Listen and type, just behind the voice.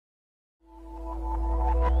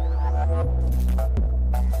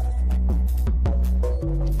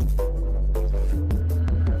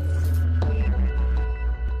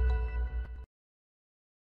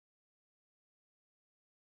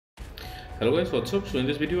Hello guys, what's up? So in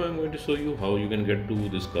this video I'm going to show you how you can get to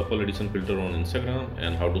this couple edition filter on Instagram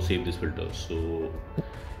and how to save this filter. So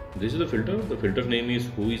this is the filter. The filter name is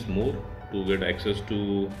Who Is More. To get access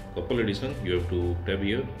to couple edition you have to tap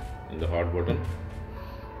here in the heart button.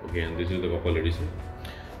 Okay, and this is the couple edition.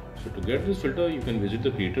 So to get this filter you can visit the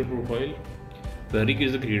creator profile. Tariq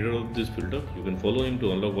is the creator of this filter. You can follow him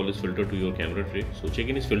to unlock all his filter to your camera tray. So check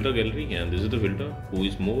in his filter gallery and this is the filter. Who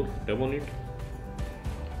Is More. Tap on it.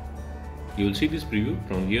 You will see this preview.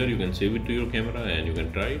 From here you can save it to your camera and you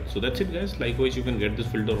can try it. So that's it guys. Likewise you can get this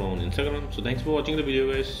filter on Instagram. So thanks for watching the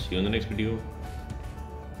video guys. See you in the next video.